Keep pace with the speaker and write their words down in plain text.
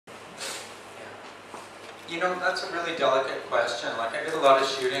You know, that's a really delicate question. Like, I did a lot of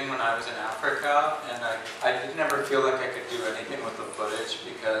shooting when I was in Africa, and I did never feel like I could do anything with the footage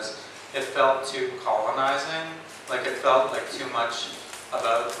because it felt too colonizing. Like, it felt like too much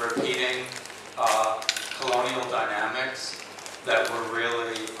about repeating colonial dynamics that were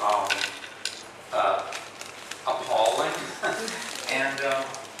really appalling. and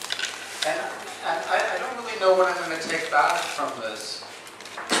I don't really know what I'm going to take back from this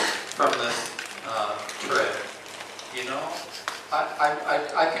trip. You know,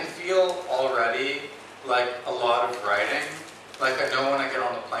 I can feel already like a lot of writing. Like, I know when I get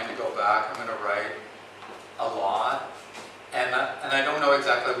on the plane to go back, I'm going to write a lot, and I don't know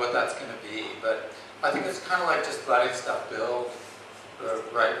exactly what that's going to be, but I think it's kind of like just letting stuff build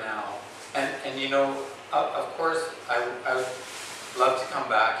right now. And you know, of course, I would love to come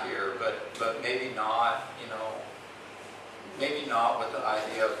back here, but maybe not. You know, maybe not with the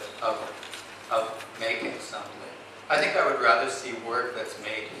idea of making something. I think I would rather see work that's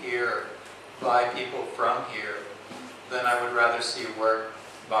made here by people from here than I would rather see work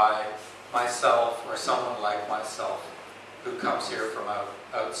by myself or someone like myself who comes here from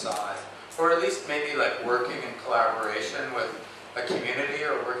outside. Or at least maybe like working in collaboration with a community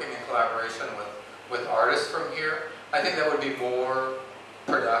or working in collaboration with artists from here. I think that would be more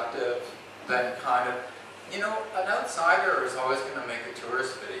productive than kind of, you know, an outsider is always going to make a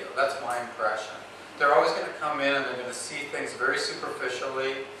tourist video. That's my impression. They're always going to come in and they're going to see things very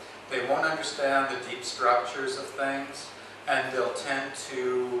superficially. They won't understand the deep structures of things, and they'll tend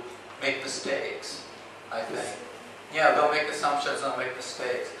to make mistakes, I think. Yeah, they'll make assumptions, they'll make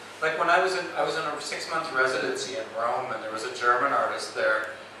mistakes. Like when I was in a 6-month residency in Rome, and there was a German artist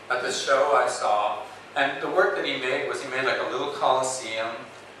there at this show I saw, and the work that he made was he made like a little Colosseum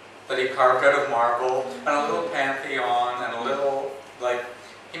that he carved out of marble, and a little Pantheon, and a little, like,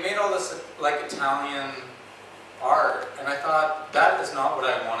 he made all this like Italian art, and I thought, that is not what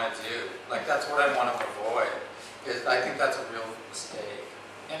I want to do. Like, that's what I want to avoid. I think that's a real mistake.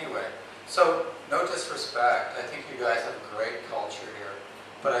 Anyway, so no disrespect. I think you guys have a great culture here,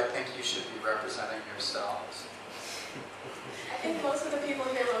 but I think you should be representing yourselves. I think most of the people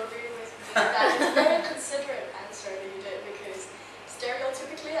here will agree with me that it's a very considerate answer that you did, because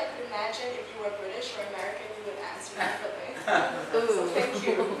stereotypically I could imagine if you were British or American you would answer differently. So thank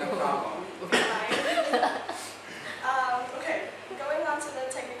you. No problem. Okay, going on to the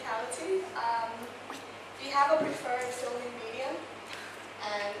technicality. Do you have a preferred filming medium?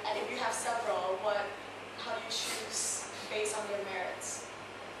 And if you have several, how do you choose based on their merits?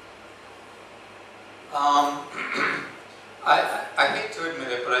 I hate to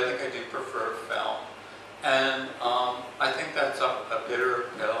admit it, but I think I do prefer film. And I think that's a bitter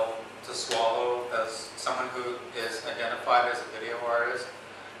pill to swallow as someone who is identified as a video artist.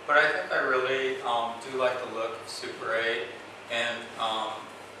 But I think I really do like the look of Super 8 and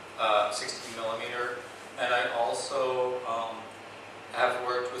 16mm. And I also have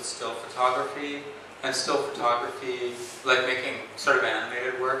worked with still photography, and still photography, like making sort of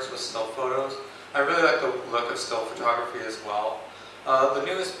animated works with still photos. I really like the look of still photography as well. The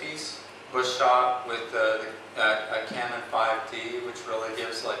newest piece was shot with a Canon 5D, which really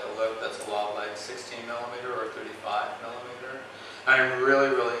gives like a look that's a lot like 16mm or 35mm. And I'm really,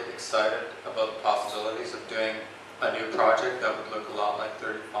 really excited about the possibilities of doing a new project that would look a lot like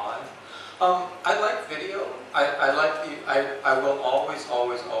 35. I like video. I will always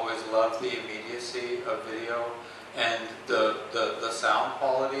love the immediacy of video and the sound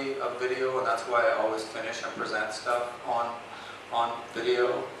quality of video, and that's why I always finish and present stuff on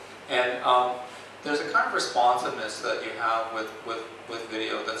video. And there's a kind of responsiveness that you have with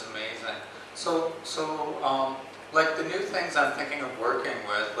video that's amazing. So like the new things I'm thinking of working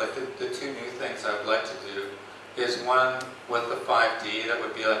with, like the two new things I would like to do, is one with the 5D that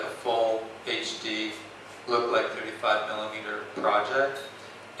would be like a full HD, look like 35mm project.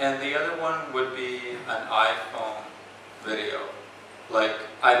 And the other one would be an iPhone video. Like,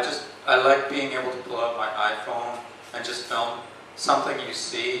 I like being able to pull out my iPhone and just film something you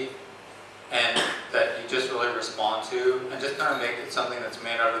see and that you just really respond to, and just kind of make it something that's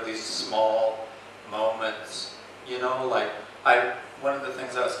made out of these small moments. You know, like, one of the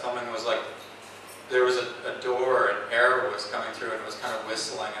things I was filming was like, there was a door and air was coming through and it was kind of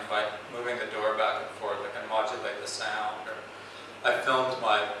whistling, and by moving the door back and forth I can modulate the sound. Or I filmed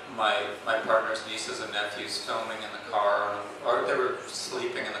my partner's nieces and nephews filming in the car, or they were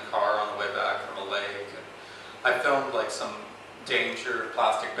sleeping in the car on the way back from a lake. And I filmed like some danger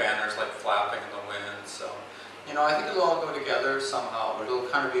plastic banners like flapping in the wind. So, you know, I think it'll all go together somehow, but it'll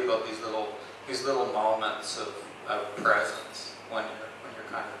kind of be about these little moments of presence when you're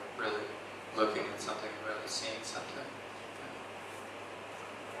kind of really looking at something really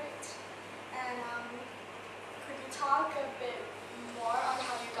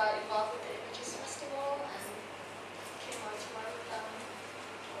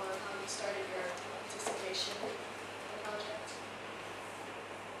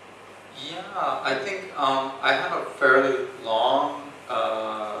I think I have a fairly long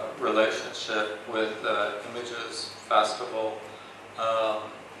relationship with Images Festival.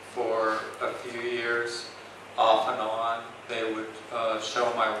 For a few years, off and on, they would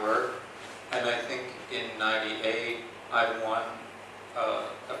show my work. And I think in '98, I won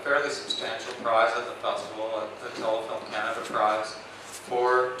a fairly substantial prize at the festival, the Telefilm Canada Prize,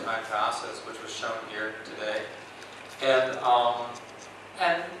 for Time Passes, which was shown here today. And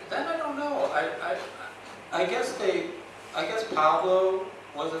then I don't know. I guess Pablo,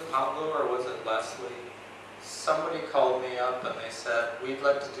 was it Pablo or was it Leslie? Somebody called me up and they said, we'd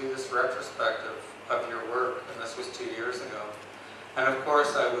like to do this retrospective of your work, and this was 2 years ago. And of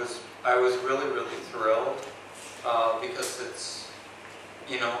course I was really, really thrilled because it's,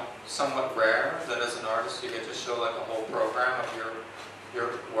 you know, somewhat rare that as an artist you get to show like a whole program of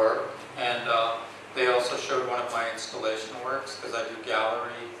your work. And they also showed one of my installation works, because I do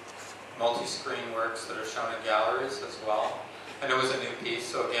gallery, multi-screen works that are shown in galleries as well. And it was a new piece,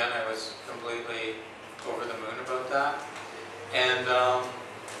 so again I was completely over the moon about that. And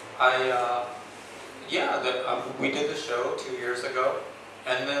we did the show 2 years ago,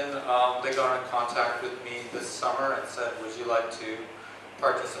 and then they got in contact with me this summer and said, would you like to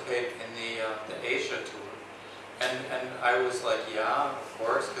participate in the Asia tour? And I was like, yeah, of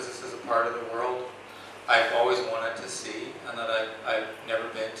course, because this is a part of the world I've always wanted to see and that I've never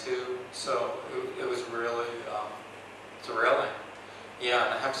been to. So it was really thrilling. Yeah,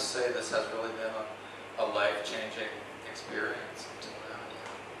 and I have to say this has really been a life-changing experience until now. Yeah.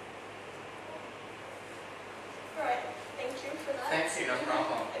 All right, thank you for that. Thank you, no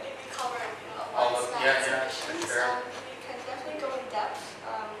problem. I think we covered a All lot of of yeah, issues. sure. We can definitely go in depth,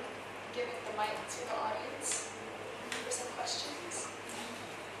 giving the mic to the audience for some questions.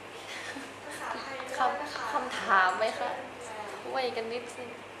 คำถามไหมคะช่วยกันนิดนึง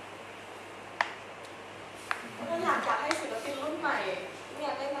ก็อยากให้ศิลปินรุ่นใหม่เนี่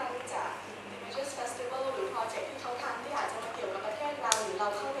ยได้มารู้จัก Images Festival หรือโปรเจกต์ที่เขาทำที่อาจจะมาเกี่ยวกับประเทศเราหรือเรา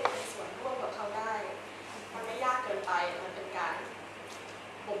เข้าไปมีส่วนร่วมกับเขาได้ มันไม่ยากเกินไปมันเป็นการ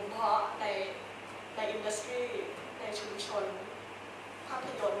บ่มเพาะในอินดัสทรีในชุมชนภาพ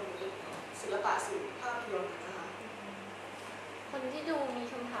ยนตร์หรือศิลปะสื่อภาพยนตร์นะคะ คนที่ดูมี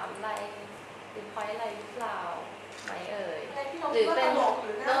คำถามอะไรหรือพอยอะไรหรือเปล่าไหมเอ่ย หรือเป็น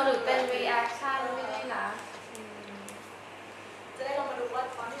หรือเป็น reaction ไม่ได้นะ จะได้เรามาดูว่า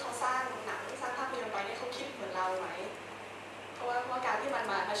ตอนที่เขาสร้างหนังสร้างภาพยนตร์ไปเนี่ยเขาคิดเหมือนเราไหมเพราะว่าการที่มัน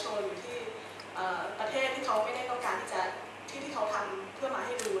มาโชว์อยู่ที่ประเทศที่เขาไม่ได้ต้องการที่จะที่เขาทำเพื่อมาใ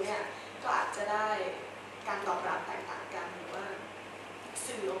ห้ดูเนี่ยก็อาจจะได้การตอบรับแตกต่างกันหรือว่า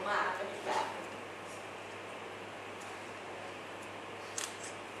สื่อออกมาเป็นอีกแบบ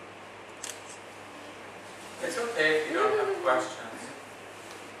It's okay if you don't have questions.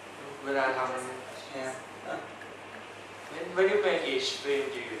 เวลาทำ Yeah. When you make each film,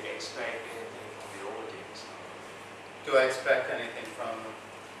 do you expect anything from the audience? Do I expect anything from them?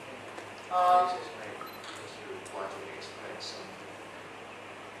 Just make because you want to express something.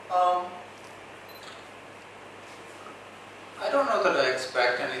 I don't know that I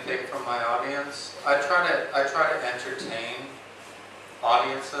expect anything from my audience. I try to entertain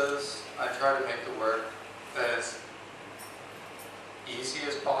audiences. I try to make the work as easy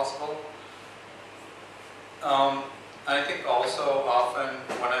as possible. I think also often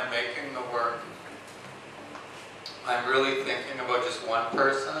when I'm making the work, I'm really thinking about just one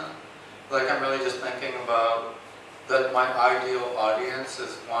person. Like I'm really just thinking about that my ideal audience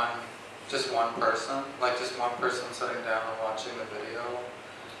is just one person, like just one person sitting down and watching the video,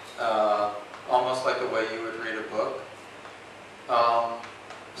 almost like the way you would read a book.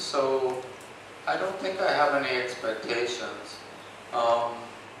 So I don't think I have any expectations.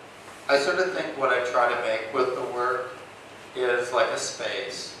 I sort of think what I try to make with the work is like a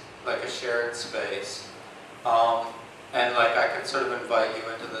space, like a shared space. And like I can sort of invite you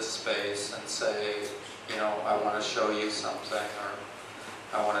into this space and say, you know, I want to show you something or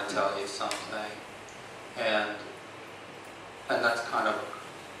I want to tell you something. And that's kind of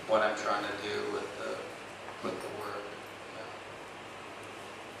what I'm trying to do with the work. Yeah.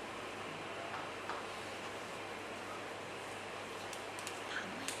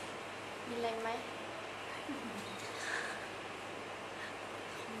 มีอะไรไหม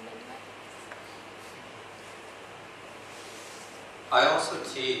I also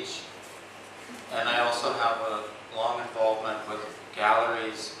teach, and I also have a long involvement with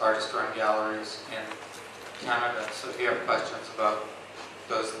galleries, artist-run galleries in Canada. So if you have questions about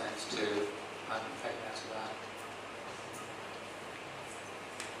those things too, I can answer that.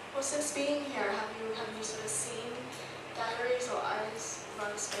 Well, since being here, have you sort of seen galleries or artists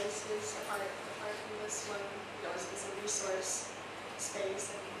run spaces apart from this one, you know, as a resource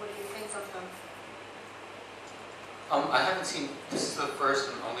space, and what do you think of them? I haven't seen, this is the first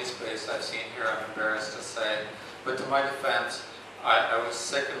and only space I've seen here, I'm embarrassed to say. But to my defense, I was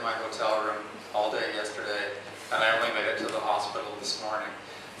sick in my hotel room all day yesterday, and I only made it to the hospital this morning.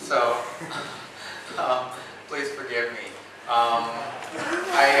 So, please forgive me. I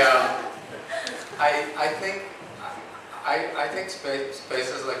think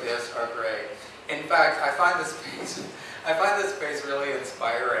spaces like this are great. In fact, I find this space really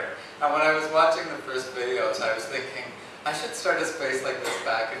inspiring. And when I was watching the first videos, I was thinking, I should start a space like this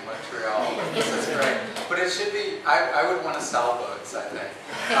back in Montreal. This is great. But it should be, I would want to sell books, I think.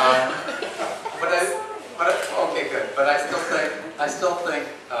 Okay, good. But I still think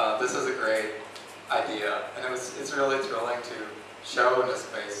this is a great idea. And it's really thrilling to show in a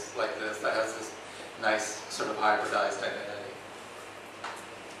space like this that has this nice sort of hybridized identity.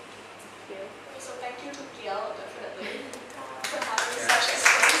 So thank you to Gail, definitely, for having such a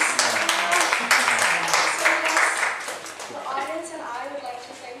space. So yes, the audience and I would like to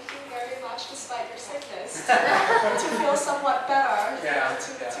thank you very much, despite your sickness, to feel somewhat better,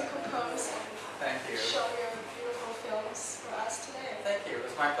 to compose Thank you. and show your beautiful films for us today. Thank you. It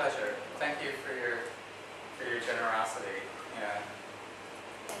was my pleasure. Thank you for your generosity. Yeah.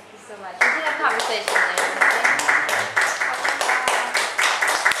 Thank you so much. It's been a conversation.